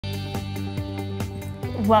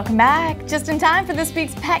Welcome back. Just in time for this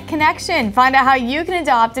week's Pet Connection. Find out how you can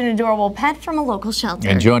adopt an adorable pet from a local shelter.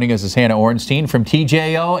 And joining us is Hannah Ornstein from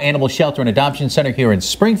TJO Animal Shelter and Adoption Center here in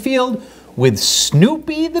Springfield with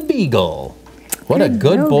Snoopy the Beagle. What a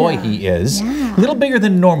good boy he is. Yeah. A little bigger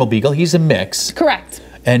than a normal beagle. He's a mix. Correct.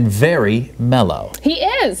 And very mellow. He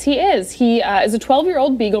is. He is a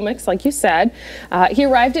 12-year-old beagle mix, like you said. He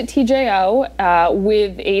arrived at TJO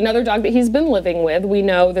with another dog that he's been living with. We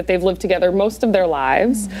know that they've lived together most of their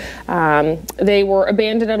lives. They were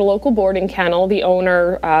abandoned at a local boarding kennel. The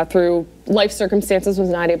owner, through life circumstances, was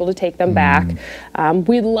not able to take them back.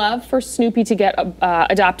 We'd love for Snoopy to get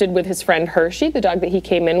adopted with his friend Hershey, the dog that he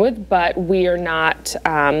came in with, but we are not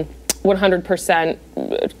 100%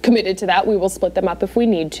 committed to that. We will split them up if we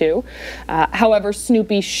need to. However,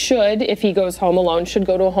 Snoopy should, if he goes home alone, should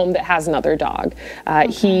go to a home that has another dog.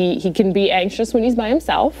 He can be anxious when he's by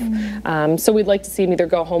himself, so we'd like to see him either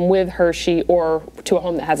go home with Hershey or to a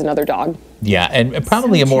home that has another dog. Yeah, and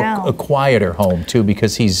probably a quieter home too,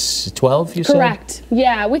 because he's 12, you said? Correct.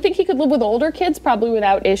 Yeah, we think he could live with older kids probably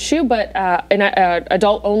without issue, but an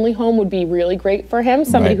adult-only home would be really great for him.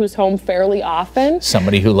 Somebody who's home fairly often.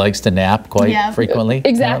 Somebody who likes to nap quite frequently.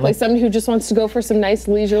 Exactly. Apparently. Somebody who just wants to go for some nice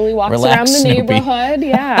leisurely walks Relax, around the Snoopy. neighborhood.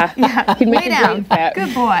 Yeah. He'd make a great pet.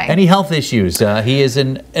 Good boy. Any health issues? He is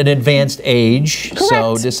an advanced age, Correct.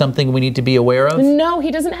 so is something we need to be aware of? No, he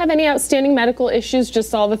doesn't have any outstanding medical issues,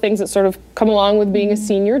 just all the things that sort of come along with being a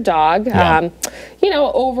senior dog. Yeah. You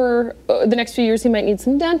know, over the next few years, he might need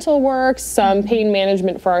some dental work, some pain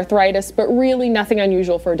management for arthritis, but really nothing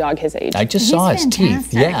unusual for a dog his age. I just saw his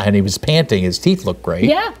teeth. Yeah, and he was panting. His teeth look great.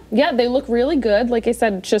 Yeah, they look really good. Like I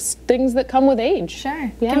said, just things that come with age.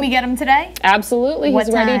 Sure. Yeah. Can we get him today? Absolutely.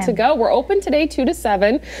 He's ready to go. We're open today 2 to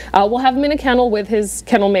 7. We'll have him in a kennel with his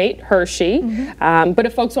kennel mate, Hershey. But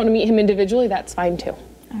if folks want to meet him individually, that's fine too.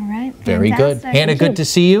 All right. Very good. Hannah, good to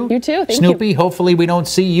see you. You too. Thank Snoopy, hopefully we don't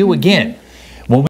see you again.